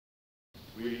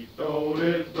We stole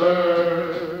his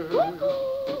bird,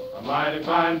 a mighty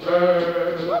fine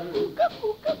bird.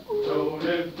 Stole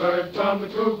his bird from the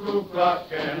cuckoo clock,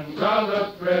 and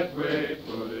Brother Treadway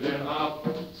put it in hop.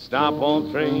 Stop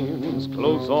all trains,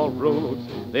 close all roads.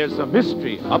 There's a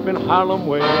mystery up in Harlem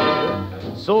way.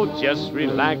 So just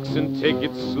relax and take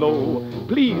it slow.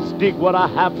 Please dig what I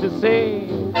have to say.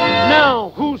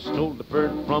 Now, who stole the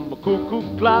bird from a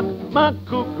cuckoo clock? My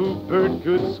cuckoo bird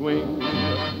could swing.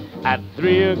 At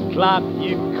 3 o'clock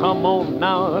he'd come on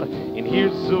out, and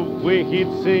here's the way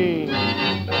he'd sing.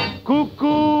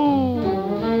 Cuckoo,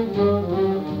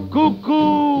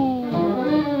 cuckoo,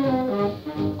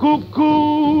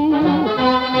 cuckoo.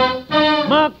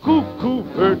 My cuckoo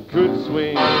bird could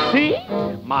swing. See,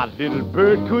 my little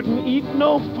bird couldn't eat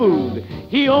no food.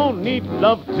 He only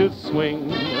loved to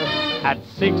swing. At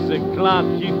 6 o'clock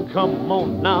he'd come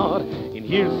on out, and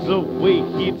here's the way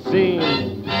he'd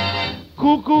sing.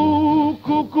 Cuckoo,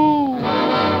 cuckoo,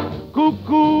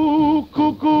 cuckoo,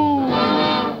 cuckoo,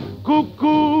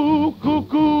 cuckoo,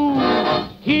 cuckoo.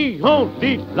 He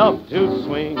only loved to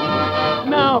swing.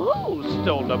 Now who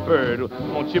stole the bird?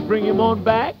 Won't you bring him on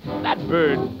back? That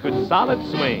bird could solid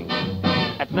swing.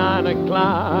 At 9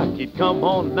 o'clock he'd come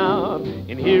on out,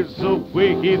 and here's the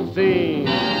way he'd sing.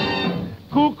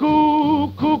 Cuckoo,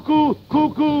 cuckoo,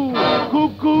 cuckoo,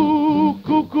 cuckoo,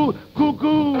 cuckoo,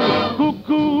 cuckoo,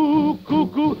 cuckoo,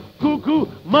 cuckoo, cuckoo.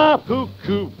 My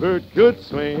cuckoo bird could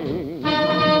swing.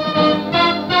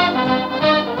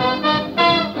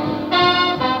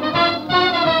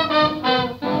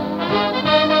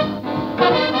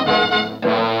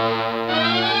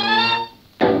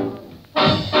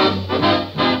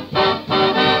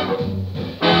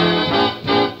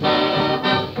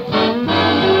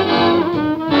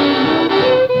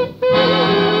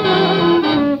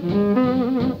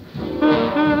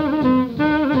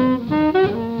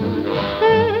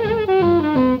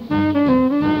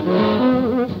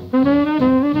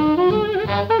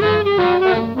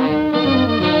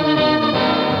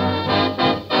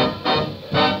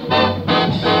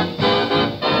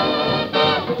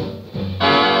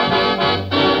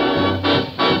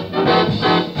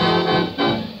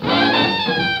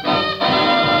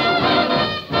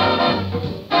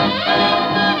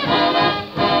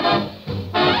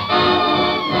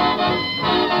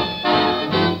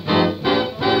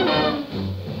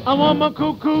 I want my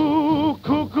cuckoo